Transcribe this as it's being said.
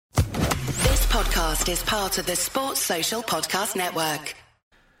podcast is part of the Sports Social Podcast Network.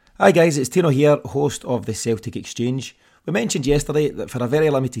 Hi guys, it's Tino here, host of the Celtic Exchange. We mentioned yesterday that for a very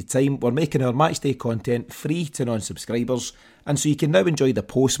limited time we're making our matchday content free to non-subscribers, and so you can now enjoy the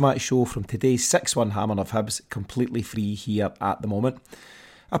post-match show from today's 6-1 hammering of Hibs completely free here at the moment.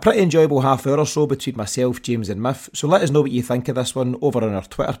 A pretty enjoyable half hour or so between myself, James and Miff, so let us know what you think of this one over on our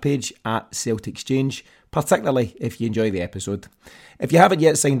Twitter page at Celtic Exchange, particularly if you enjoy the episode. If you haven't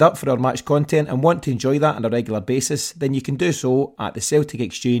yet signed up for our match content and want to enjoy that on a regular basis, then you can do so at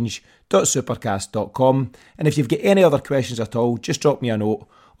thecelticexchange.supercast.com, and if you've got any other questions at all, just drop me a note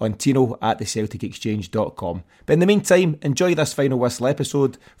on tino@thecelticexchange.com. But in the meantime, enjoy this final whistle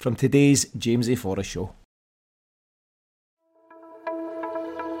episode from today's Jamesy Forrest Show.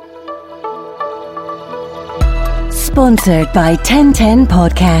 Sponsored by 1010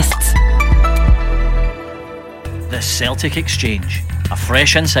 Podcasts. The Celtic Exchange, a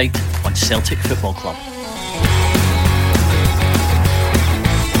fresh insight on Celtic Football Club.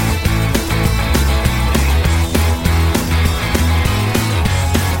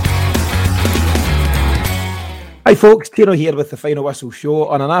 Hi folks, Tino here with the Final Whistle Show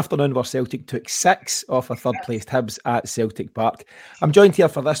on an afternoon where Celtic took 6 off a third-placed Hibs at Celtic Park. I'm joined here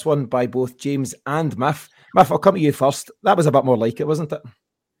for this one by both James and Miff. Miff, I'll come to you first. That was a bit more like it, wasn't it?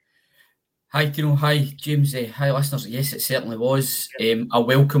 Hi Tino, hi James, hi listeners. Yes, it certainly was. A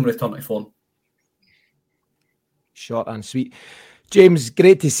welcome return to form. Short and sweet. James,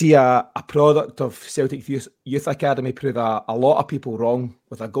 great to see a product of Celtic Youth Academy prove a lot of people wrong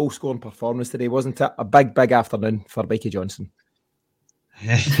with a goal-scoring performance today, wasn't it? A big afternoon for Mikey Johnson.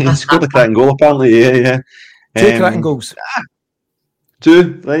 Yeah, he scored a cracking goal apparently, yeah. 2 cracking goals.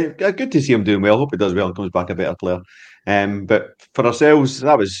 2, right? Good to see him doing well. Hope he does well and comes back a better player. But for ourselves,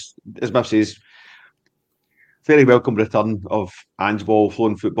 that was, as Miff says, very welcome return of Ange ball,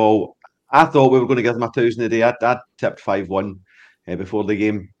 flowing football. I thought we were going to give them 1,000 a day. I'd tipped 5-1 before the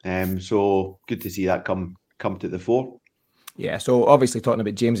game. So good to see that come to the fore. Yeah, so obviously talking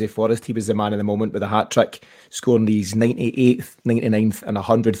about Jamesy Forrest, he was the man of the moment with a hat-trick, scoring these 98th, 99th and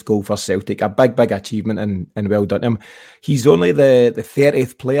 100th goal for Celtic. A big achievement and well done to him. He's only the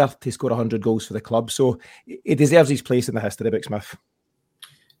 30th player to score 100 goals for the club, so he deserves his place in the history book, Smith.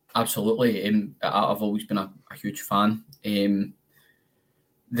 Absolutely. I've always been a huge fan.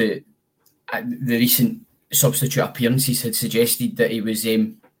 The recent substitute appearances had suggested that he was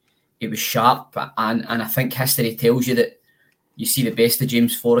sharp, and I think history tells you that you see the best of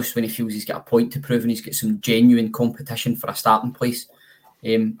James Forrest when he feels he's got a point to prove and he's got some genuine competition for a starting place.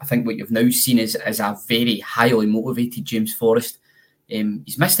 I think what you've now seen is a very highly motivated James Forrest.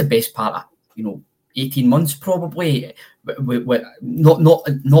 He's missed the best part of 18 months probably.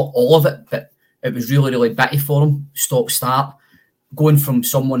 Not all of it, but it was really bitty for him. Stop-start, going from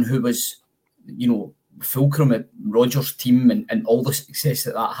someone who was fulcrum at Rodgers' team and all the success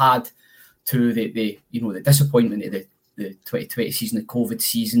that had to the disappointment of the 2020 season, the COVID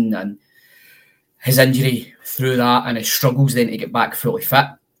season, and his injury through that and his struggles then to get back fully fit.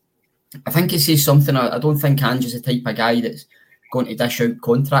 I think it says something. I don't think Ange is the type of guy that's going to dish out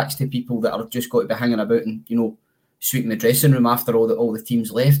contracts to people that are just going to be hanging about and sweeping the dressing room after all the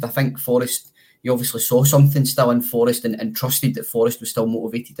teams left. I think Forrest, he obviously saw something still in Forrest and trusted that Forrest was still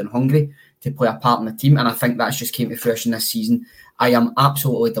motivated and hungry to play a part in the team, and I think that's just came to fruition this season. I am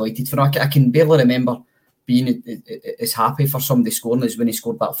absolutely delighted for him. I can barely remember being as happy for somebody scoring as when he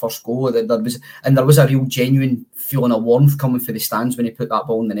scored that first goal. There was a real genuine feeling of warmth coming from the stands when he put that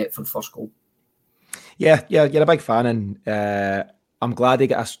ball in the net for the first goal. Yeah, you're a big fan, and I'm glad he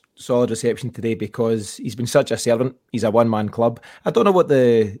got a solid reception today because he's been such a servant. He's a one-man club. I don't know what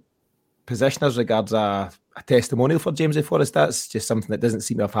the position as regards a testimonial for Jamesy Forrest. That's just something that doesn't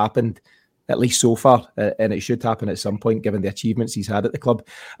seem to have happened, at least so far, and it should happen at some point given the achievements he's had at the club.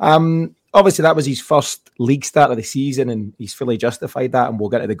 Obviously, that was his first league start of the season, and he's fully justified that, and we'll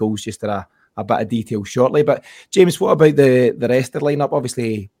get to the goals just in a bit of detail shortly. But James, what about the rest of the lineup?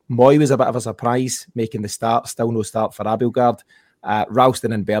 Obviously, Moy was a bit of a surprise making the start, still no start for Abildgaard.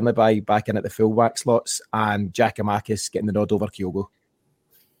 Ralston and Bernaby back in at the full-back slots, and Giakoumakis getting the nod over Kyogo.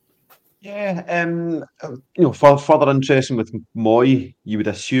 Yeah, for further interesting with Moy, you would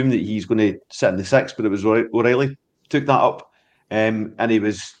assume that he's going to sit in the 6, but it was O'Reilly took that up, and he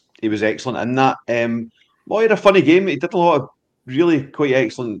was excellent in that. Moy had a funny game. He did a lot of really quite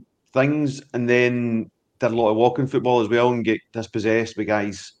excellent things, and then did a lot of walking football as well, and get dispossessed with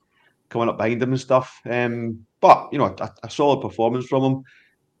guys coming up behind him and stuff. But a solid performance from him.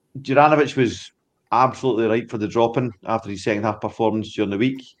 Juranovic was absolutely right for the drop-in after his second half performance during the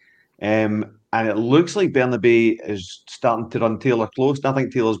week. And it looks like Bernabei is starting to run Taylor close. I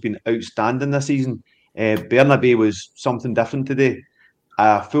think Taylor's been outstanding this season. Bernabei was something different today.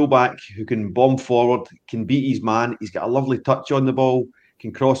 A fullback who can bomb forward, can beat his man. He's got a lovely touch on the ball,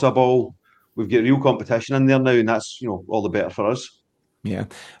 can cross a ball. We've got real competition in there now, and that's all the better for us. Yeah.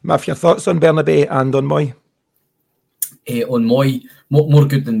 Matt, your thoughts on Bernabei and on Moy? On Moy, more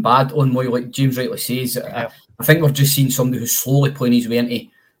good than bad. On Moy, like James rightly says, I think we're just seeing somebody who's slowly playing his way into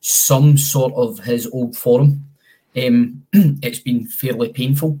some sort of his old form. It's been fairly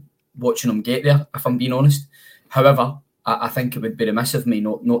painful watching him get there, if I'm being honest. However, I think it would be remiss of me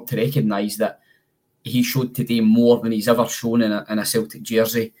not to recognise that he showed today more than he's ever shown in a Celtic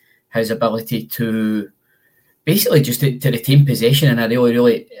jersey. His ability to basically just to retain possession in a really,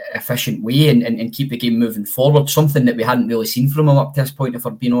 really efficient way and keep the game moving forward, something that we hadn't really seen from him up to this point, if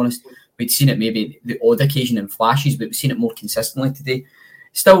I'm being honest. We'd seen it maybe the odd occasion in flashes, but we've seen it more consistently today.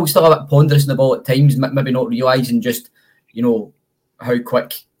 Still a bit ponderous in the ball at times, maybe not realising just, how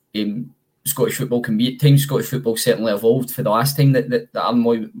quick Scottish football can be at times. Scottish football certainly evolved for the last time that Aaron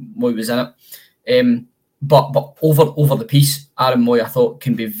Moy was in it. But over the piece, Aaron Moy, I thought,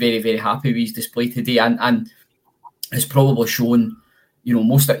 can be very, very happy with his display today and has probably shown,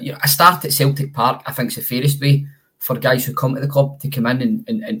 most of a start at Celtic Park, I think, is the fairest way for guys who come to the club to come in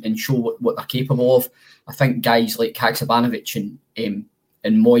and show what they're capable of. I think guys like Haksabanovic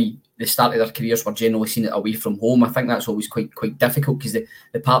and Moy, the start of their careers were generally seen it away from home. I think that's always quite difficult because the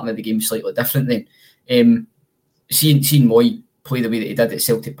pattern of the game is slightly different then. Seeing Moy play the way that he did at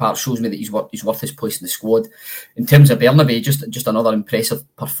Celtic Park shows me that he's worth his place in the squad. In terms of Bernabei, just another impressive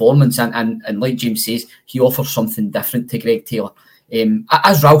performance, and like James says, he offers something different to Greg Taylor,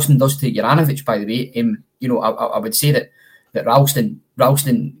 as Ralston does to Juranovic, by the way. I would say that Ralston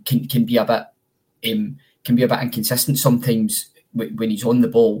can be a bit inconsistent sometimes when he's on the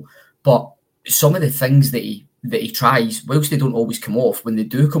ball, but some of the things that he tries, whilst they don't always come off, when they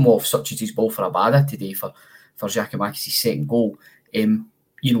do come off, such as his ball for Abada today for Giakoumakis' second goal,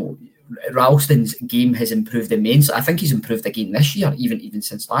 Ralston's game has improved immensely. I think he's improved again this year, even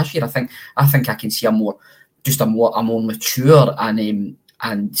since last year. I think I can see a more mature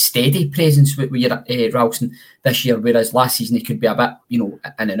and steady presence with Ralston this year, whereas last season he could be a bit, in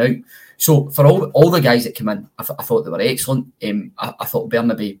and out. So for all the guys that came in, I thought they were excellent. I thought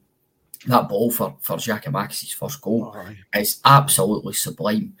Bernabei, that ball for Giakoumakis' first goal is absolutely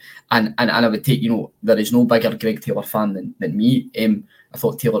sublime. And I would take, there is no bigger Greg Taylor fan than me. I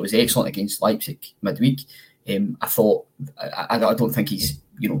thought Taylor was excellent against Leipzig midweek. I don't think he's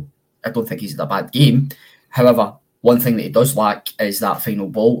had a bad game. However, one thing that he does lack is that final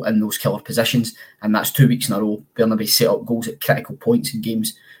ball in those killer positions, and that's 2 weeks in a row. Bernabei set up goals at critical points in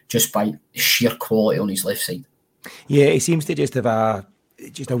games just by sheer quality on his left side. Yeah, he seems to just have a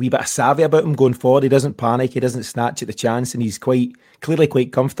wee bit of savvy about him going forward. He doesn't panic, he doesn't snatch at the chance, and he's clearly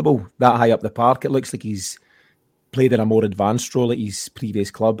quite comfortable that high up the park. It looks like he's played in a more advanced role at his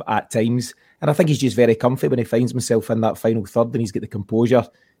previous club at times, and I think he's just very comfy when he finds himself in that final third, and he's got the composure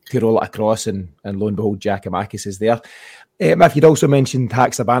to roll it across, and lo and behold, Giakoumakis is there. If you'd also mentioned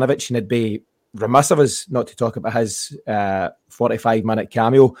Haksabanovic, and it'd be remiss of us not to talk about his 45-minute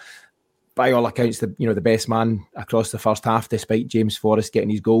cameo. By all accounts, the best man across the first half, despite James Forrest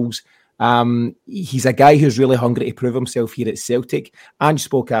getting his goals. He's a guy who's really hungry to prove himself here at Celtic. Ange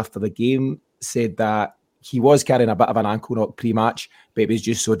spoke after the game, said that he was carrying a bit of an ankle knock pre-match, but he was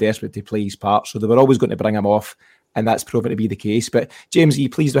just so desperate to play his part, so they were always going to bring him off, and that's proven to be the case. But James, are you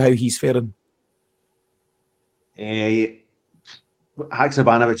pleased with how he's faring?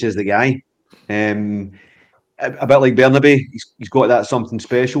 Haksabanovic is the guy. A bit like Bernabei, he's got that something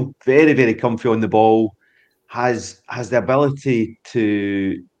special. Very, very comfy on the ball. Has the ability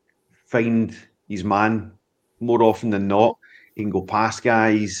to find his man more often than not. He can go past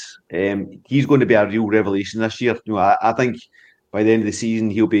guys. He's going to be a real revelation this year. I think by the end of the season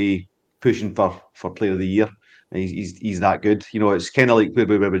he'll be pushing for Player of the Year. He's that good. It's kind of like where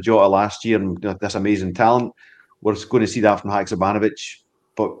we were with Jota last year, and this amazing talent. We're going to see that from Haksabanovic,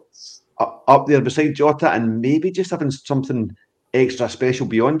 but up there beside Jota, and maybe just having something extra special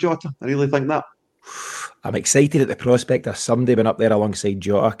beyond Jota. I really think that. I'm excited at the prospect of somebody being up there alongside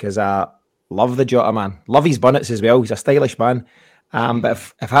Jota, because I love the Jota man. Love his bunnets as well. He's a stylish man. But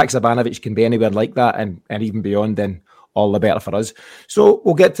if Haksabanovic can be anywhere like that and even beyond, then all the better for us. So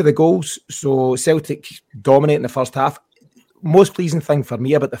we'll get to the goals. So Celtic dominating the first half. Most pleasing thing for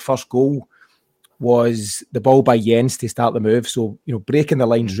me about the first goal was the ball by Jens to start the move. So, breaking the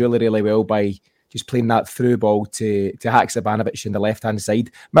lines really, really well by just playing that through ball to Haksabanovic on the left-hand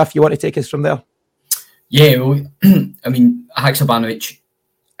side. Matt, you want to take us from there? Yeah, well, Haksabanovic,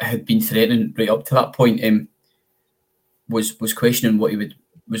 had been threatening right up to that point, was questioning what he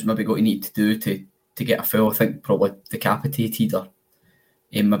was maybe going to need to do to get a foul. I think probably decapitated or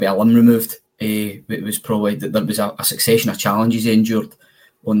maybe a limb removed. It was probably that there was a succession of challenges he endured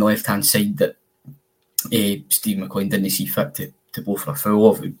on the left hand side that Steve McLean didn't see fit to go for a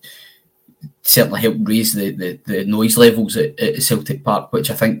foul of. It certainly helped raise the noise levels at Celtic Park, which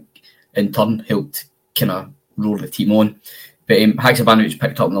I think in turn helped kind of roar the team on. But Haksabanovic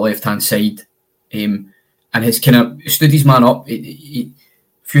picked up on the left hand side and has kind of stood his man up. A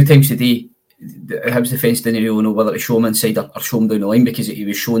few times today, the Hibs defence didn't really know whether to show him inside or show him down the line because he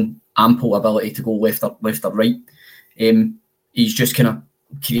was shown ample ability to go left or right. He's just kind of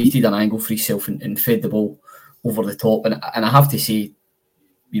created an angle for himself and fed the ball over the top. And I have to say,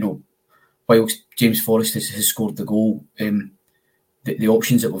 whilst James Forrest has scored the goal, the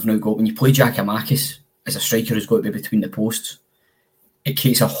options that we've now got, when you play Giakoumakis as a striker who's got to be between the posts, it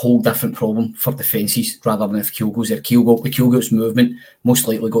creates a whole different problem for defences rather than if Keel goes there. The Keel's movement most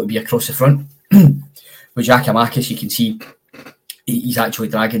likely got to be across the front. With Giakoumakis, you can see he's actually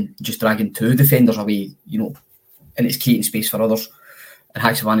dragging two defenders away, and it's creating space for others. And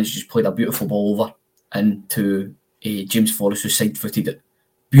Haksabanovic just played a beautiful ball over into James Forrest, who side-footed it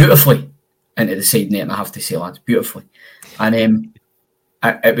beautifully into the side net, and I have to say, lads, beautifully. And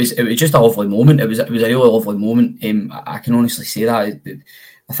it was just a lovely moment. It was a really lovely moment. I can honestly say that.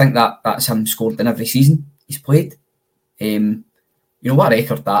 I think that's him scored in every season he's played. What a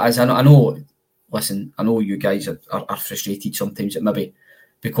record that is. I know. Listen, I know you guys are frustrated sometimes that maybe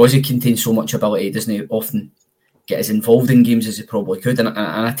because he contains so much ability, he doesn't often get as involved in games as he probably could. And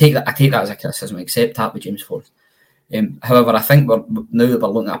I take that as a criticism. I accept that with James Forrest. However, I think now that we're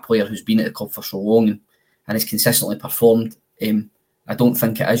looking at a player who's been at the club for so long and has consistently performed, I don't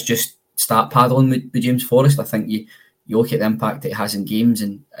think it is just start paddling with James Forrest. I think you look at the impact it has in games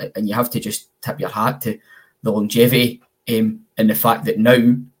and you have to just tip your hat to the longevity and the fact that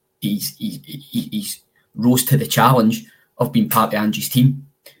now he's rose to the challenge of being part of Angie's team.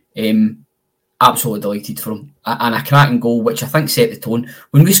 Absolutely delighted for him. And a cracking goal, which I think set the tone.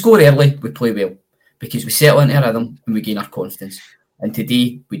 When we score early, we play well because we settle into a rhythm and we gain our confidence. And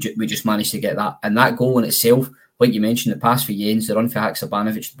today, we just managed to get that. And that goal in itself, like you mentioned, the pass for Jens, the run for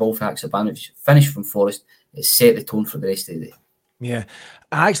Haksabanovic, the ball for Haksabanovic, finish from Forrest, it set the tone for the rest of the day. Yeah.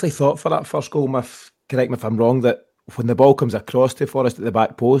 I actually thought for that first goal, correct me if I'm wrong, that when the ball comes across to Forrest at the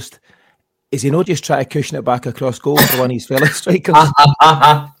back post, is he not just trying to cushion it back across goal for one of his fellow strikers?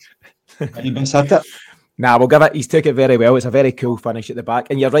 You missed it. Nah, we'll give it. He's took it very well. It's a very cool finish at the back,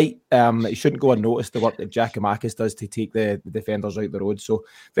 and you're right. It shouldn't go unnoticed the work that Giakoumakis does to take the defenders out the road. So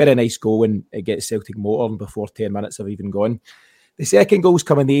very nice goal, and it gets Celtic motoring before 10 minutes have even gone. The second goal's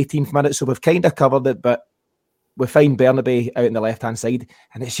come in the 18th minute, so we've kind of covered it, but we find Bernabe out on the left hand side,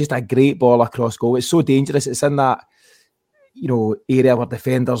 and it's just a great ball across goal. It's so dangerous. It's in that area where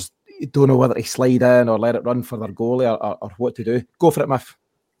defenders don't know whether to slide in or let it run for their goalie or what to do. Go for it, Miff.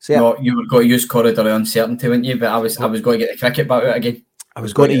 No, you were going to use corridor of uncertainty, weren't you? But I was going to get the cricket back out again. I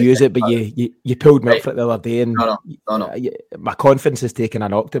was going to use it, but you pulled me up for it the other day, and no. My confidence is taking a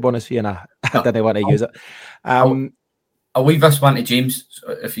knock, to be honest with you, and I didn't want to use it. I'll leave this one to James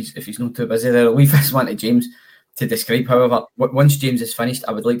if he's not too busy there. I'll leave this one to James to describe. However, once James is finished,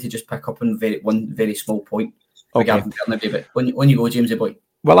 I would like to just pick up on one very small point regarding Bernabe. But when you go, Jamesy boy.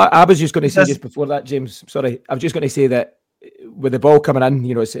 Well, I was just going to say just before that, James. Sorry, I was just going to say that with the ball coming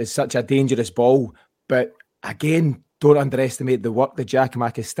in, it's such a dangerous ball. But again, don't underestimate the work that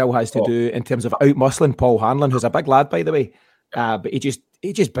Giakoumakis still has to do in terms of out-muscling Paul Hanlon, who's a big lad, by the way. But he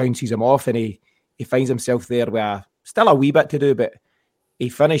just bounces him off, and he finds himself there with still a wee bit to do, but he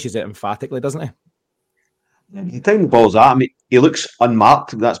finishes it emphatically, doesn't he? The time the ball's at him, he looks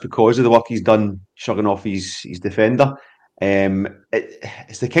unmarked. That's because of the work he's done shrugging off his defender.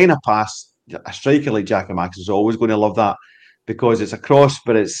 It's the kind of pass a striker like Giakoumakis is always going to love that because it's a cross,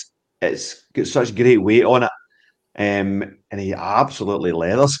 but it's got such great weight on it, and he absolutely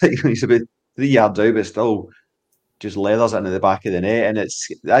leathers it. He's about 3 yards out, but still just leathers it into the back of the net, and it's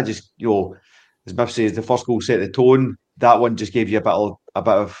that just as Biff says, the first goal set the tone. That one just gave you a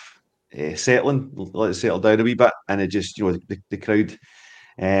bit of settling, let it settle down a wee bit, and it just the crowd.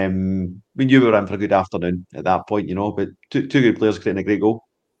 We knew we were in for a good afternoon at that point, but two good players creating a great goal.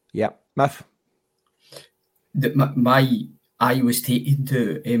 Yeah, Miff. My eye was taken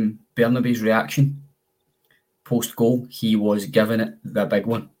to Bernabe's reaction post goal. He was giving it the big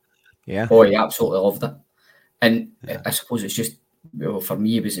one. Yeah. Oh, he absolutely loved it, and I suppose it's just for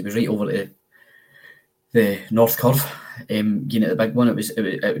me it was right over the North Curve. The big one.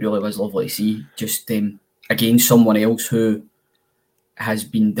 It really was lovely to see. Just again, someone else who has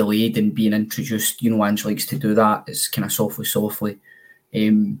been delayed in being introduced. Ange likes to do that. It's kind of softly,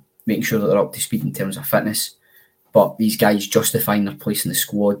 making sure that they're up to speed in terms of fitness. But these guys justifying their place in the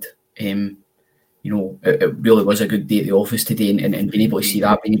squad, it really was a good day at the office today, and being able to see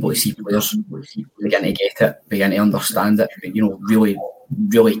that, being able to see players begin to get it, begin to understand it, really,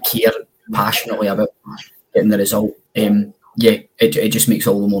 really care passionately about getting the result. It just makes it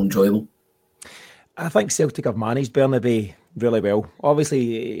all the more enjoyable. I think Celtic have managed Bernabei really well.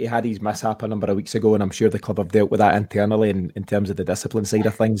 Obviously, he had his mishap a number of weeks ago, and I'm sure the club have dealt with that internally in terms of the discipline side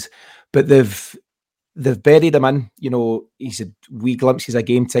of things. But they've buried him in. He's had wee glimpses of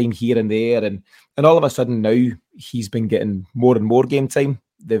game time here and there, and all of a sudden now he's been getting more and more game time.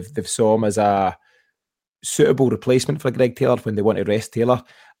 They've saw him as a suitable replacement for Greg Taylor when they want to rest Taylor,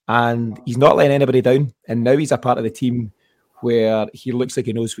 and he's not letting anybody down. And now he's a part of the team where he looks like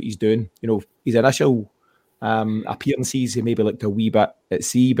he knows what he's doing. His initial appearances, he maybe looked a wee bit at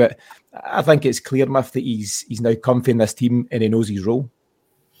sea, but I think it's clear enough that he's now comfy in this team and he knows his role.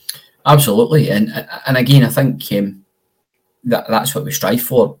 Absolutely, and again, I think that's what we strive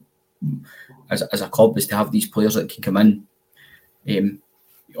for as a club, is to have these players that can come in.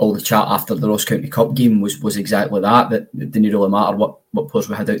 All the chat after the Ross County Cup game was exactly that it didn't really matter what players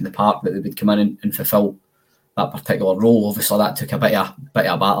we had out in the park, that they would come in and fulfil that particular role. Obviously, that took a bit of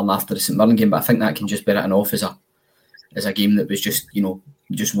battling after the St Mirren game, but I think that can just bear it off as a game that was just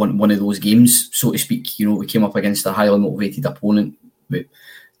just one of those games, so to speak. We came up against a highly motivated opponent with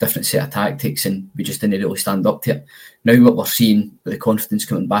different set of tactics, and we just didn't really stand up to it. Now what we're seeing with the confidence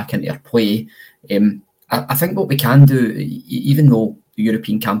coming back into our play, I think what we can do, even though the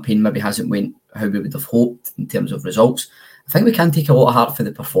European campaign maybe hasn't went how we would have hoped in terms of results, I think we can take a lot of heart for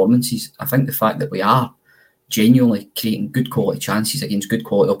the performances. I think the fact that we are genuinely creating good quality chances against good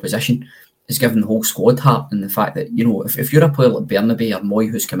quality opposition is giving the whole squad heart, and the fact that, if you're a player like Bernabei or Moy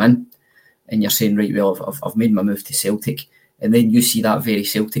who's come in and you're saying, right, well, I've made my move to Celtic, and then you see that very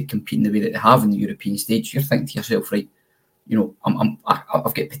Celtic competing the way that they have in the European stage, you're thinking to yourself, right,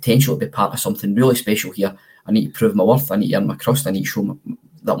 I've got potential to be part of something really special here. I need to prove my worth. I need to earn my crust. I need to show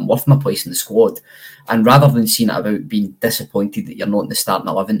that I'm worth my place in the squad. And rather than seeing it about being disappointed that you're not in the starting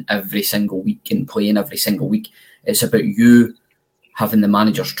 11 every single week and playing every single week, it's about you having the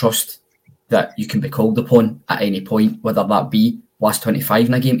manager's trust that you can be called upon at any point, whether that be last 25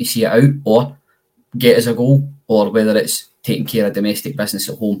 in a game to see it out, or get us a goal, or whether it's taking care of domestic business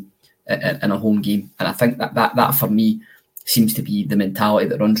at home in a home game. And I think that for me seems to be the mentality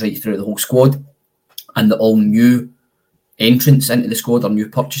that runs right through the whole squad, and that all new entrants into the squad or new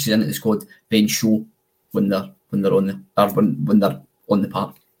purchases into the squad then show when they're on the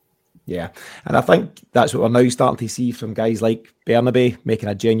park. Yeah, and I think that's what we're now starting to see from guys like Bernabei making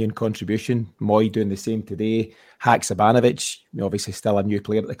a genuine contribution, Moy doing the same today, Haksabanovic, obviously still a new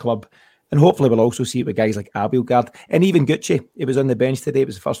player at the club, and hopefully we'll also see it with guys like Abelgard and even Gucci. He was on the bench today. It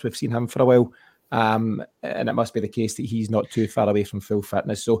was the first we've seen him for a while. And it must be the case that he's not too far away from full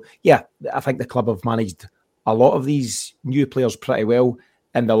fitness. So, yeah, I think the club have managed a lot of these new players pretty well,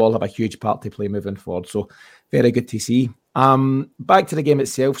 and they'll all have a huge part to play moving forward. So, very good to see. Back to the game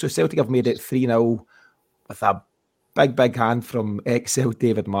itself. So, Celtic have made it 3-0 with a big hand from ex-Celt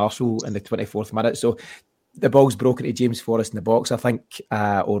David Marshall in the 24th minute. So, the ball's broken to James Forrest in the box. I think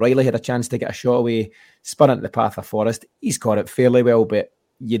O'Reilly had a chance to get a shot away, spun into the path of Forrest. He's caught it fairly well, but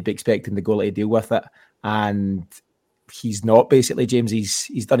you'd be expecting the goalie to deal with it, and he's not. Basically, James,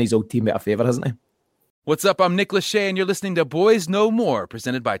 he's done his old teammate a favour, hasn't he? What's up? I'm Nick Lachey, and you're listening to Boys No More,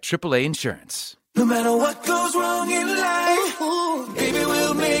 presented by AAA Insurance. No matter what goes wrong in life, baby,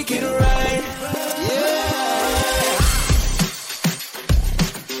 we'll make it right. Yeah.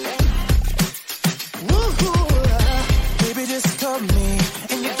 Woo-hoo. Baby, just call me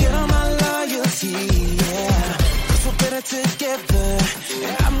and you get all my loyalty. Yeah, 'cause we're better together.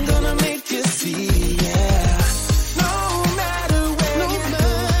 And I'm gonna make you see, yeah. No matter where you go,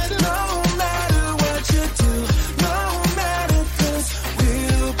 no matter what you do, no matter, 'cause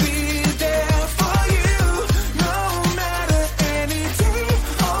we'll be there for you. No matter any day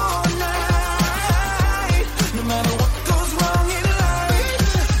or night. No matter what goes wrong in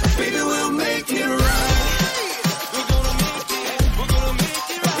life, baby, we'll make it right. We're gonna make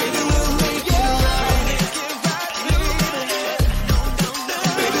it right. Baby, we'll make it right.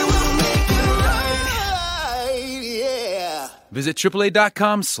 Visit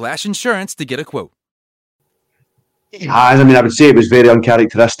AAA.com/insurance to get a quote. I would say it was very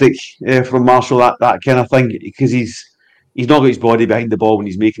uncharacteristic from Marshall, that kind of thing, because he's not got his body behind the ball when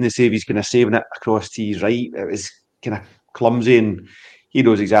he's making the save. He's kind of saving it across to his right. It was kind of clumsy, and he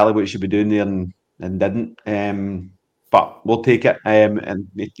knows exactly what he should be doing there and didn't. but we'll take it. And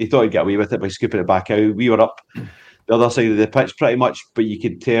he thought he'd get away with it by scooping it back out. We were up the other side of the pitch pretty much, but you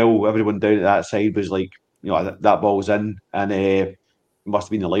could tell everyone down at that side was like, that ball was in, and it must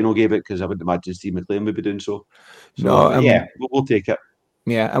have been the Lionel gave it, because I wouldn't imagine Steve McLean would be doing so. So we'll take it.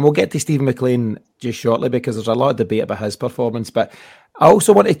 Yeah, and we'll get to Stephen McLean just shortly, because there's a lot of debate about his performance. But I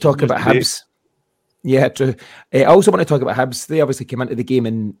also want to talk about Hibs. Yeah, true. I also want to talk about Hibs. They obviously came into the game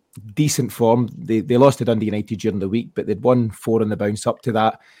in decent form. They lost to Dundee United during the week, but they'd won 4 on the bounce up to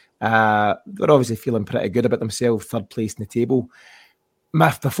that. They're obviously feeling pretty good about themselves, third place in the table.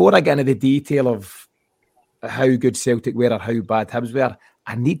 Miff, before I get into the detail of how good Celtic were or how bad Hibs were,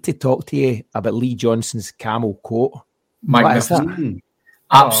 I need to talk to you about Lee Johnson's camel coat. Magnificent. What is that?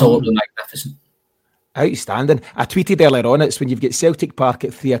 Absolutely magnificent. Outstanding. I tweeted earlier on, it's when you've got Celtic Park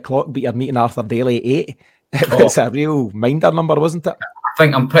at 3 o'clock, but you're meeting Arthur Daly at 8. It's a real minder number, wasn't it?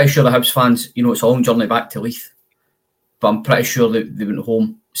 I'm pretty sure the Hibs fans, it's a long journey back to Leith, but I'm pretty sure they went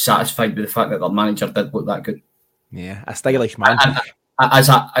home satisfied with the fact that their manager did look that good. Yeah, a stylish man. And as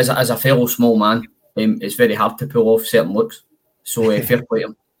a fellow small man, it's very hard to pull off certain looks. So fair play to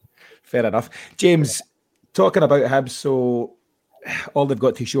him. Fair enough. James, talking about Hibs, so all they've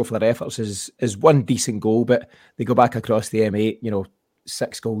got to show for their efforts is one decent goal, but they go back across the M8,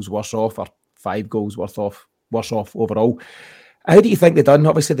 6 goals worse off, or 5 goals worse off overall. How do you think they done?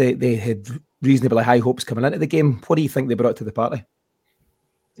 Obviously, they had reasonably high hopes coming into the game. What do you think they brought to the party?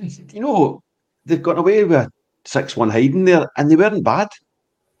 They've got away with a 6-1 hiding there, and they weren't bad.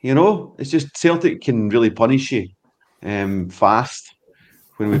 It's just Celtic can really punish you fast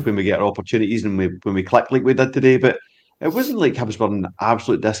when we get our opportunities and when we click like we did today. But it wasn't like Hibs were in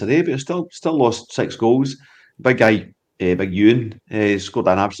absolute disarray, but still lost 6 goals. Big guy, Big Ewan, scored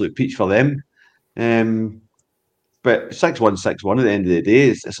an absolute peach for them. But 6-1 at the end of the day,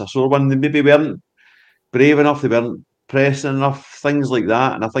 it's a sore one. They maybe weren't brave enough, they weren't pressing enough, things like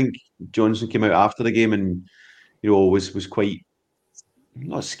that. And I think Johnson came out after the game and was quite,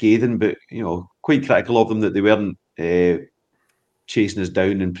 not scathing, but quite critical of them, that they weren't chasing us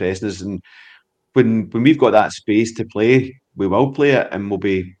down and pressing us. And when we've got that space to play, we will play it, and we'll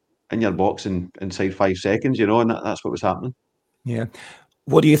be in your box inside 5 seconds, and that's what was happening. Yeah.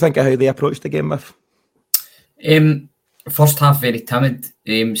 What do you think of how they approached the game, Miff? First half very timid,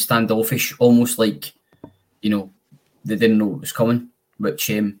 standoffish, almost like they didn't know what was coming, which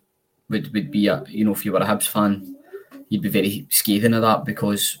would be if you were a Hibs fan, you'd be very scathing of that,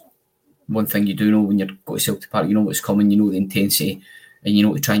 because one thing you do know when you're going to Celtic Park, you know what's coming, you know the intensity, and you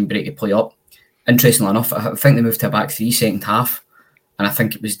know to try and break the play up. Interestingly enough, I think they moved to a back 3 second half, and I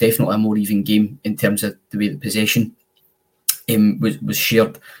think it was definitely a more even game in terms of the way the possession was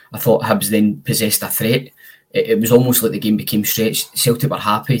shared. I thought Hibs then possessed a threat. It was almost like the game became stretched. Celtic were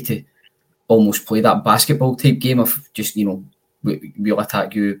happy to almost play that basketball type game of just, we'll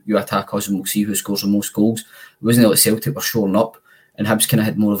attack you, you attack us, and we'll see who scores the most goals. It wasn't like Celtic were showing up, and Hibs kind of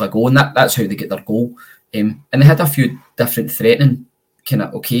had more of a go, and that's how they get their goal. And they had a few different threatening kind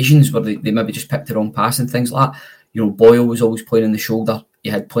of occasions where they maybe just picked the wrong pass and things like that. Boyle was always playing on the shoulder. He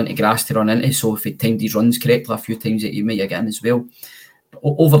had plenty of grass to run into, so if he timed his runs correctly a few times, he might get in as well. But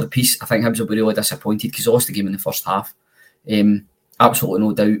over the piece, I think Hibs will be really disappointed because they lost the game in the first half. Absolutely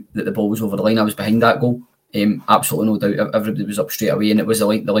no doubt that the ball was over the line. I was behind that goal. Absolutely no doubt. Everybody was up straight away, and it was the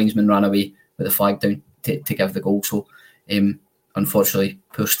linesman ran away with the flag down to give the goal. So, unfortunately,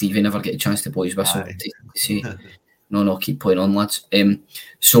 poor Stevie never get a chance to blow his whistle to say, no, keep playing on, lads. It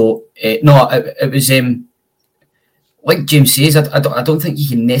was like James says. I don't think you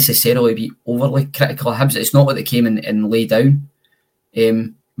can necessarily be overly critical of Hibs. It's not like they came and lay down.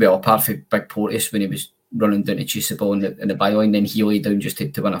 Apart from Big Porteous when he was running down to chase the ball in the byline, then he laid down just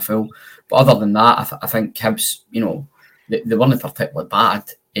to win a foul. But other than that, I think Hibs, they weren't particularly bad.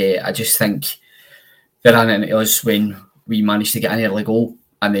 I just think they ran into us when we managed to get an early goal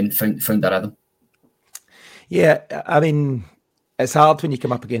and then found a rhythm. Yeah, I mean, it's hard when you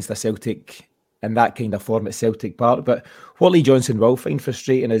come up against a Celtic in that kind of form at Celtic Park, but what Lee Johnson will find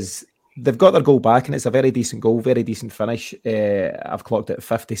frustrating is they've got their goal back, and it's a very decent goal, very decent finish. I've clocked it at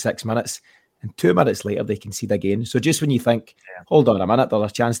 56 minutes, and 2 minutes later they concede again. So just when you think, hold on a minute,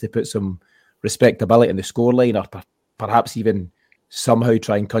 there's a chance to put some respectability in the scoreline, or perhaps even somehow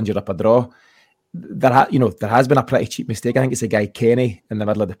try and conjure up a draw, there has been a pretty cheap mistake. I think it's a guy, Kenny, in the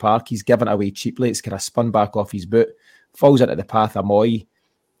middle of the park. He's given it away cheaply. It's kind of spun back off his boot, falls into the path of Moy.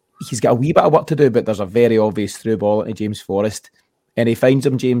 He's got a wee bit of work to do, but there's a very obvious through ball into James Forrest. And he finds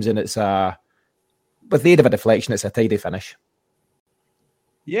him, James, and it's with the aid of a deflection, it's a tidy finish.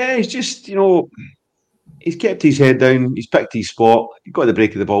 Yeah, he's just, he's kept his head down, he's picked his spot, he got the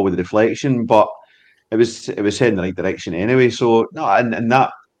break of the ball with the deflection, but it was heading in the right direction anyway. So no, and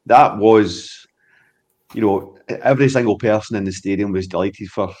that was, you know, every single person in the stadium was delighted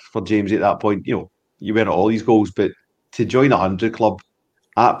for James at that point. You know, you weren't at all these goals, but to join 100 club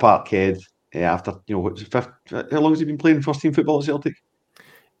at Parkhead after, you know, what's the how long has he been playing first team football at Celtic?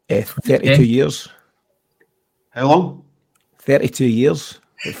 32 years. How long? 32 years.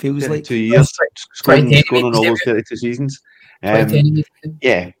 It feels 32 like 2 years. Scoring all those 32 seasons.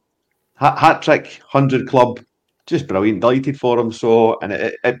 Yeah. Hat trick, 100 club, just brilliant. Delighted for him. So, and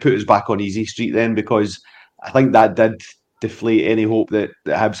it put us back on easy street then, because I think that did deflate any hope that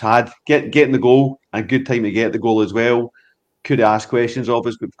Hibs had. Getting the goal, and good time to get the goal as well. Could have asked questions of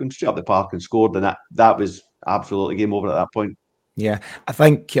us, but gone straight up the park and scored, and that was absolutely game over at that point. Yeah, I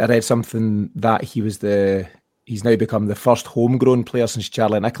think I read something that he's now become the first homegrown player since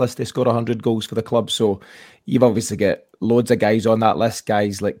Charlie Nicholas to score 100 goals for the club. So you've obviously got loads of guys on that list,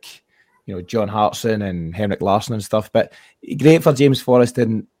 guys like, you know, John Hartson and Henrik Larsson and stuff. But great for James Forrest,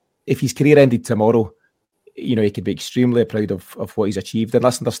 and if his career ended tomorrow, you know, he could be extremely proud of what he's achieved. And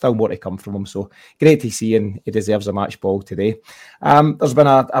listen, there's still more to come from him. So great to see, and he deserves a match ball today. There's been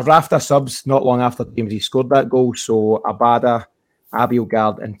a raft of subs not long after James scored that goal. So Abada,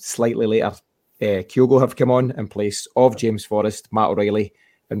 Abielgard, and slightly later, Kyogo have come on in place of James Forrest, Matt O'Reilly,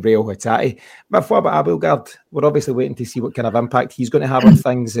 and Reo Hatate. But what about Abielgard? We're obviously waiting to see what kind of impact he's going to have on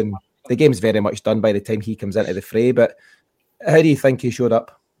things, and the game's very much done by the time he comes into the fray. But how do you think he showed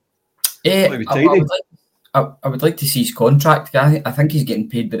up? I would like to see his contract. I think he's getting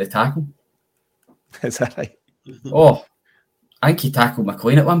paid by the tackle. Is that right? Oh, I think he tackled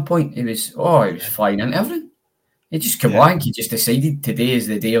McLean at one point. He was flying into everything. He just came on. He just decided today is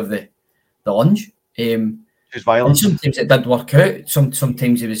the day of the lunge. His violence. Sometimes it did work out.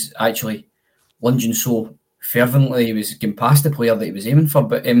 Sometimes he was actually lunging so fervently he was getting past the player that he was aiming for.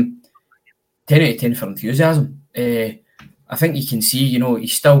 But 10 out of 10 for enthusiasm. I think you can see, you know,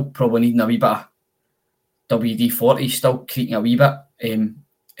 he's still probably needing a wee bit of WD-40. He's still creaking a wee bit in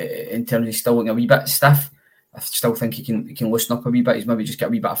terms of he's still looking a wee bit stiff. I still think he can loosen up a wee bit. He's maybe just got a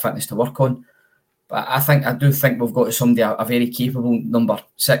wee bit of fitness to work on. But I do think we've got somebody, a very capable number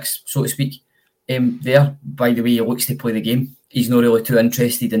 6, so to speak, there. By the way, he looks to play the game. He's not really too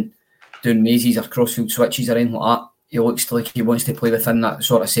interested in doing mazes or crossfield switches or anything like that. He looks like he wants to play within that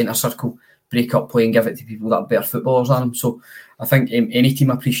sort of centre circle, break up play and give it to people that are better footballers than him. So I think any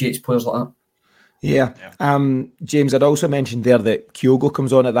team appreciates players like that. Yeah. James, I'd also mentioned there that Kyogo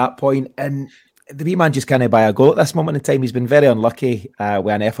comes on at that point, and the wee man just can't buy a goal at this moment in time. He's been very unlucky with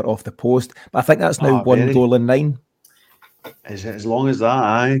an effort off the post, but I think that's now 1 goal in 9. As long as that,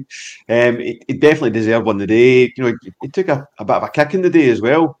 aye. He definitely deserved one today. You know, he took a bit of a kick in the day as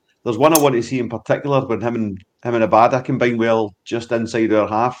well. There's one I want to see in particular when him and Abada combine well just inside our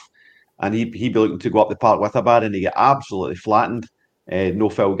half, and he'd be looking to go up the park with Abada, and he get absolutely flattened. No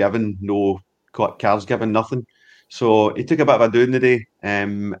foul given, no cards given, nothing. So he took a bit of a doing today.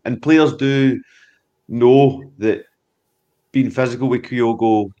 And players do know that being physical with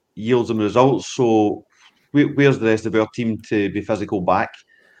Kyogo yields them results. So where's the rest of our team to be physical back,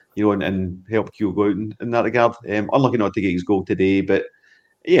 you know, and help Kyogo out in that regard? Unlucky not to get his goal today, but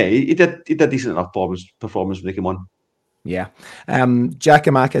yeah, he did decent enough performance when he came on. Yeah.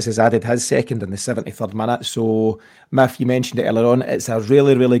 Giakoumakis has added his second in the 73rd minute. So, Miff, you mentioned it earlier on. It's a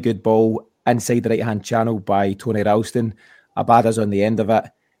really, really good ball inside the right-hand channel by Tony Ralston. Abada's on the end of it.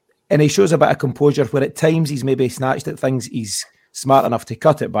 And he shows a bit of composure where at times he's maybe snatched at things. He's smart enough to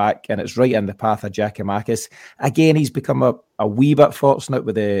cut it back, and it's right in the path of Giakoumakis. Again, he's become a wee bit fortunate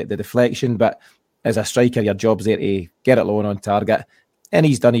with the deflection, but as a striker, your job's there to get it low and on target. And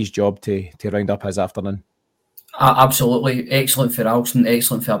he's done his job to round up his afternoon. Absolutely. Excellent for Ralston,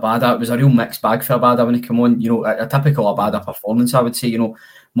 excellent for Abada. It was a real mixed bag for Abada when he came on. You know, a typical Abada performance, I would say. You know,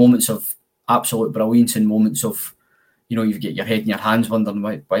 moments of absolute brilliance and moments of, you know, you've got your head in your hands wondering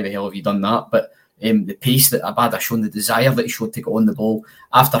why the hell have you done that. But the pace that Abada shown, the desire that he showed to get on the ball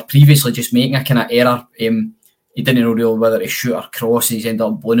after previously just making a kind of error. He didn't know really whether to shoot or cross, and he's ended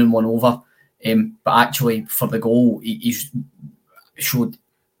up blowing one over. But actually, for the goal, he's showed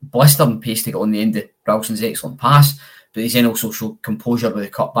blistering pace to get on the end of Ralston's excellent pass, but he's then also showed composure with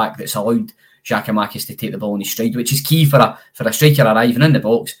the cutback that's allowed Giakoumakis to take the ball in his stride, which is key for a striker arriving in the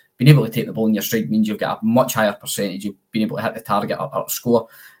box. Being able to take the ball in your stride means you'll get a much higher percentage of being able to hit the target or score,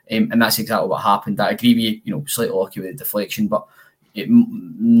 and that's exactly what happened. I agree with you, you know, slightly lucky with the deflection, but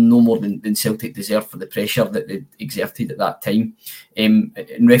no more than Celtic deserved for the pressure that they exerted at that time. In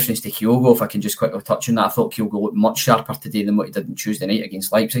reference to Kyogo, if I can just quickly touch on that, I thought Kyogo looked much sharper today than what he did on Tuesday night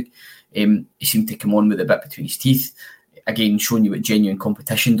against Leipzig. He seemed to come on with a bit between his teeth. again, showing you what genuine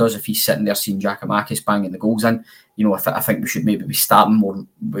competition does. If he's sitting there seeing Giakoumakis banging the goals in, I think we should maybe be starting more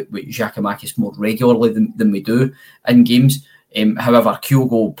with Giakoumakis more regularly than we do in games. However,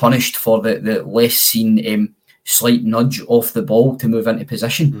 Kyogo punished for the less seen slight nudge off the ball to move into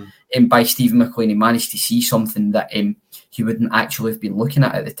position by Stephen McLean. He managed to see something that he wouldn't actually have been looking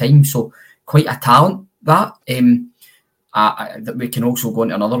at the time. So quite a talent that. We can also go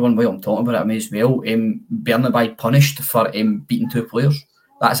into another one while I'm talking about it. I may as well. Bernabei punished for beating 2 players.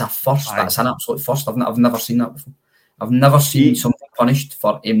 That is a first. That's an absolute first. I've never seen that before. I've never seen something punished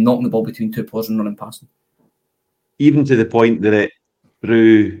for knocking the ball between 2 players and running past them. Even to the point that it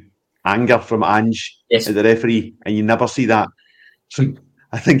drew anger from Ange Yes. at the referee, and you never see that. So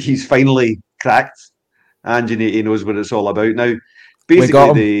I think he's finally cracked. Ange, and he knows what it's all about now.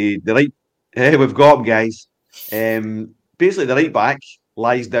 Basically, the right, we've got him, guys. Basically, the right back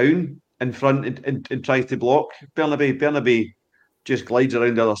lies down in front and tries to block Bernabei. Bernabei just glides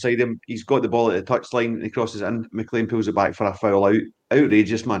around the other side of him. He's got the ball at the touchline and he crosses it in. McLean pulls it back for a foul out.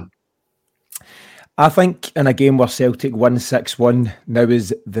 Outrageous, man. I think in a game where Celtic won 6-1, now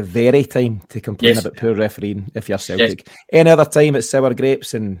is the very time to complain about poor refereeing if you're Celtic. Yes. Any other time it's sour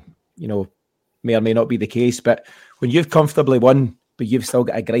grapes and, may or may not be the case. But when you've comfortably won, but you've still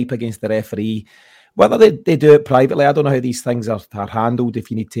got a gripe against the referee, whether they do it privately, I don't know how these things are handled, if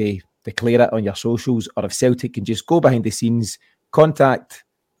you need to declare it on your socials, or if Celtic can just go behind the scenes, contact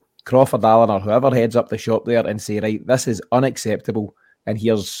Crawford Allen or whoever heads up the shop there and say, right, this is unacceptable, and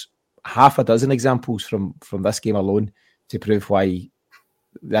here's half a dozen examples from this game alone to prove why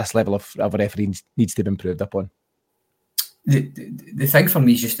this level of refereeing needs to be improved upon. The thing for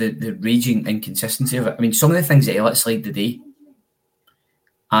me is just the raging inconsistency of it. I mean, some of the things that he let slide today,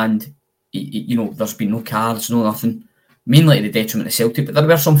 and there's been no cards, no nothing, mainly to the detriment of Celtic, but there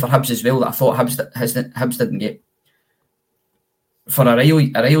were some for Hibs as well that I thought Hibs didn't get. For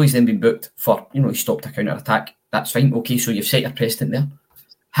O'Reilly's then been booked for, he stopped a counter-attack. That's fine. Okay, so you've set your precedent there.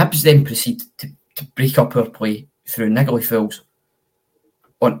 Hibs then proceed to break up our play through niggly fouls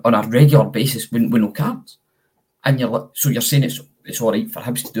on a regular basis with no cards. And you're saying it's all right for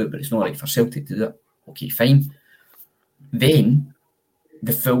Hibs to do it, but it's not right for Celtic to do it. Okay, fine. Then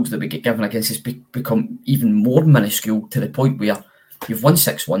the fouls that we get given against us become even more minuscule, to the point where you've won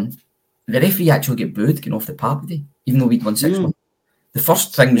 6-1. The referee actually get booed getting off the park today, even though we'd won 6-1. The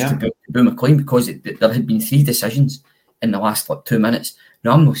first thing was to boo McLean because there had been 3 decisions in the last 2 minutes.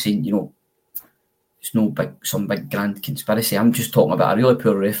 Now, I'm not saying, it's no some big grand conspiracy. I'm just talking about a really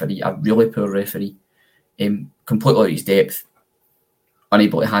poor referee, completely out of his depth,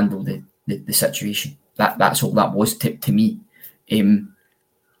 unable to handle the situation. That's all that was to me.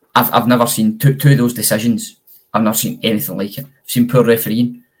 I've never seen two of those decisions. I've never seen anything like it. I've seen poor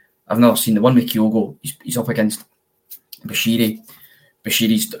refereeing. I've never seen the one with Kyogo. He's up against Bashiri.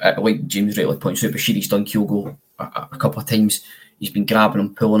 Bashiri's, like James rightly points out, Bashiri's done Kyogo a couple of times. He's been grabbing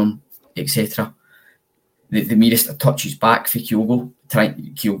him, pulling him, etc. The merest touch is back for Kyogo.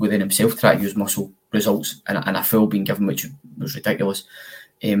 Kyogo then himself tried to use muscle, results and a foul being given, which was ridiculous.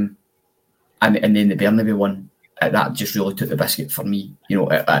 And then the Bernabei one, that just really took the biscuit for me.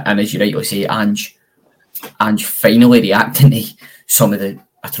 And as you rightly say, Ange finally reacting to some of the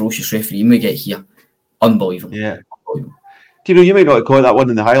atrocious refereeing we get here. Unbelievable. Yeah. Unbelievable. Tino, you might not have caught that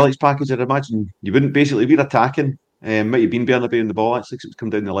one in the highlights package. I'd imagine you wouldn't. Basically, we're attacking. Might have been Bernabei in the ball actually, because it was come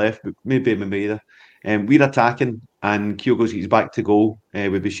down the left, but maybe Mameda. We're attacking, and Kyogo's gets back to goal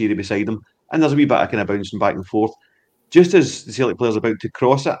with Bashiri beside him, and there's a wee bit of kind of bouncing back and forth. Just as the Celtic player's about to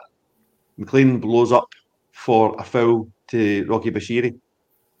cross it, McLean blows up for a foul to Rocky Bashiri.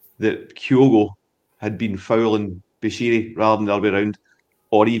 That Kyogo had been fouling Bashiri rather than the other way around,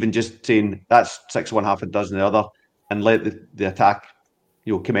 or even just saying that's 6-1 half a dozen the other, and let the attack,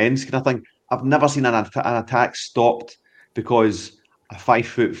 commence kind of thing. I've never seen an attack stopped because a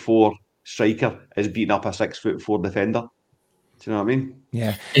 5'4" striker is beating up a 6'4" defender. Do you know what I mean?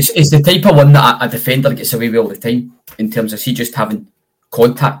 Yeah. It's the type of one that a defender gets away with all the time, in terms of he just having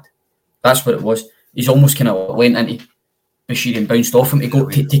contact. That's what it was. He's almost kind of went into Bashiri and bounced off him to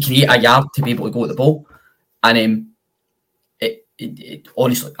create a yard to be able to go at the ball. And it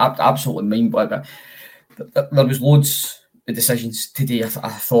honestly, absolutely mind-boggling. There was loads of decisions today. I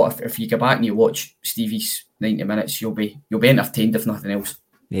thought if you go back and you watch Stevie's 90 minutes, you'll be entertained if nothing else.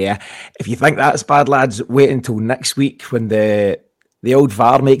 Yeah, if you think that's bad, lads, wait until next week when the old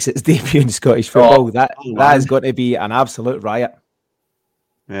VAR makes its debut in Scottish football. That is going to be an absolute riot.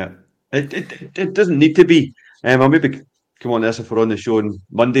 Yeah, it doesn't need to be. I'll maybe come on to this if we're on the show on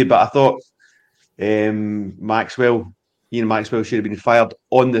Monday, but I thought Ian Maxwell should have been fired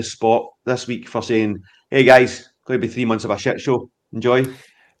on the spot this week for saying, "Hey guys, going to be 3 months of a shit show. Enjoy. Do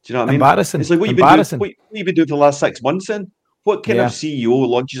you know what I mean? Embarrassing. It's like what you've been doing for the last 6 months then? What kind of CEO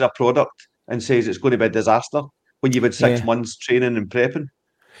launches a product and says it's going to be a disaster when you've had 6 months training and prepping?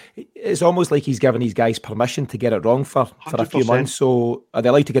 It's almost like he's given these guys permission to get it wrong for a few months. So are they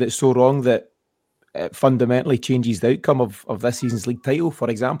allowed to get it so wrong that it fundamentally changes the outcome of this season's league title, for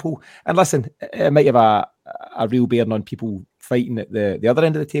example? And listen, it might have a real bearing on people fighting at the other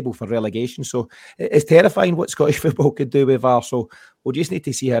end of the table for relegation. So it's terrifying what Scottish football could do with VAR. So we'll just need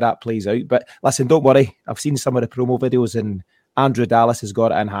to see how that plays out. But listen, don't worry. I've seen some of the promo videos and Andrew Dallas has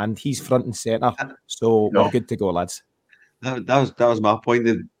got it in hand. He's front and centre. So we're good to go, lads. That was my point.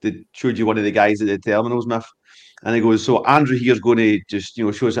 They showed you one of the guys at the terminals, Miff, and he goes, "So Andrew here's going to just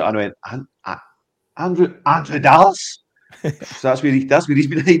shows it." And I went, Andrew Dallas. So that's where he's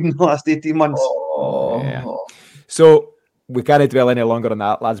been hiding the last 18 months. So we can't dwell any longer on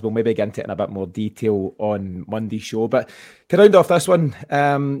that, lads. We'll maybe get into it in a bit more detail on Monday's show. But to round off this one,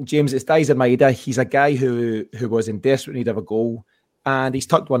 James, it's Daizer Maeda. He's a guy who was in desperate need of a goal. And he's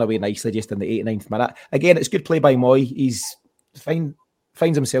tucked one away nicely just in the 89th minute. Again, it's good play by Moy. He's finds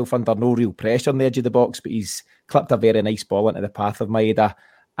himself under no real pressure on the edge of the box, but he's clipped a very nice ball into the path of Maeda.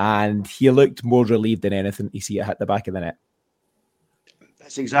 And he looked more relieved than anything to see it hit the back of the net.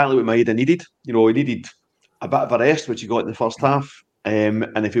 That's exactly what Maeda needed. He needed a bit of a rest, which he got in the first half.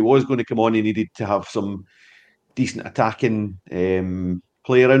 And if he was going to come on, he needed to have some decent attacking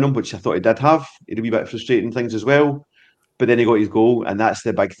play around him, which I thought he did have. He had a wee bit of frustrating things as well. But then he got his goal, and that's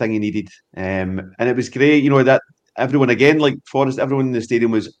the big thing he needed. And it was great, that everyone, again, like Forrest, everyone in the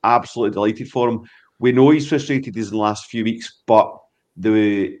stadium was absolutely delighted for him. We know he's frustrated in the last few weeks, but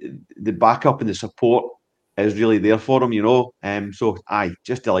the backup and the support is really there for him, So,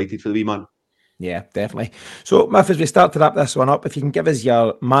 just delighted for the wee man. Yeah, definitely. So, Miff, as we start to wrap this one up, if you can give us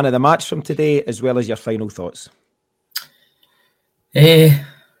your man of the match from today, as well as your final thoughts.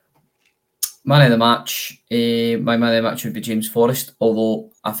 Man of the match, my man of the match would be James Forrest,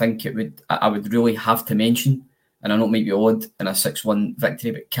 although I think I would really have to mention, and I know it might be odd in a 6-1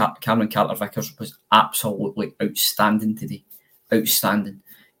 victory, but Cameron Carter-Vickers was absolutely outstanding today. Outstanding.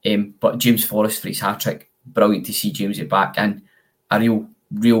 But James Forrest for his hat-trick, brilliant to see Jamesy back, and a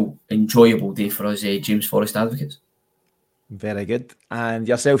real enjoyable day for us James Forrest advocates. Very good. And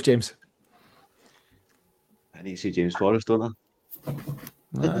yourself, James? I need to see James Forrest, don't I?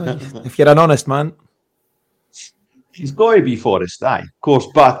 If you're an honest man, he's got to be Forrest, of course.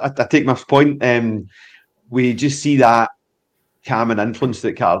 But I take my point. We just see that calm and influence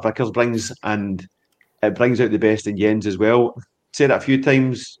that Carter Vickers brings, and it brings out the best in Jens as well. Said it a few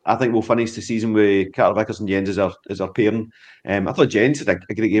times. I think we'll finish the season with Carter Vickers and Jens as our pairing. I thought Jens had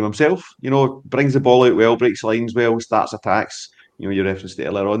a great game himself. Brings the ball out well, breaks lines well, starts attacks. You referenced it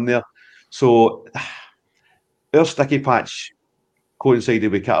earlier on there. So our sticky patch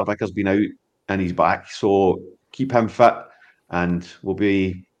coincided with Carter Vickers being out and he's back. So keep him fit, and we'll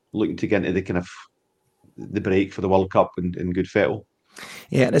be looking to get into the kind of the break for the World Cup in good fettle.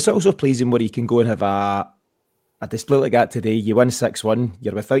 Yeah, and it's also pleasing where you can go and have a display like that today. You win 6-1.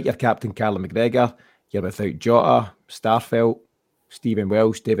 You're without your captain, Callum McGregor. You're without Jota, Starfelt, Stephen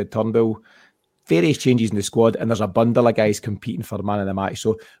Welsh, David Turnbull. Various changes in the squad, and there's a bundle of guys competing for man of the match.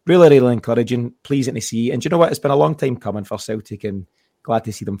 So really encouraging, pleasing to see. And you know what? It's been a long time coming for Celtic, and glad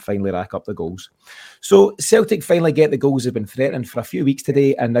to see them finally rack up the goals. So Celtic finally get the goals they've been threatening for a few weeks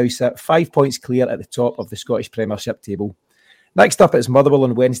today, and now sit 5 points clear at the top of the Scottish Premiership table. Next up is Motherwell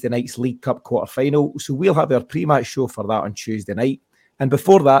on Wednesday night's League Cup quarter-final, so we'll have our pre-match show for that on Tuesday night. And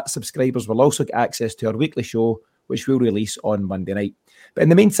before that, subscribers will also get access to our weekly show, which we'll release on Monday night. But in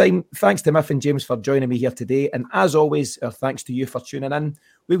the meantime, thanks to Miff and James for joining me here today. And as always, our thanks to you for tuning in.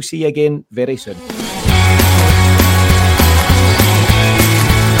 We'll see you again very soon.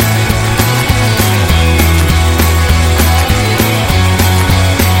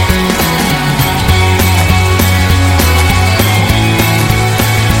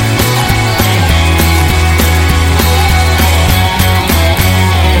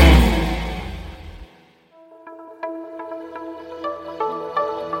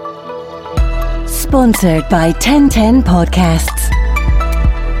 Sponsored by 1010 Podcasts.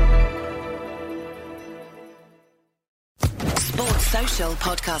 Sports Social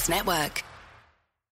Podcast Network.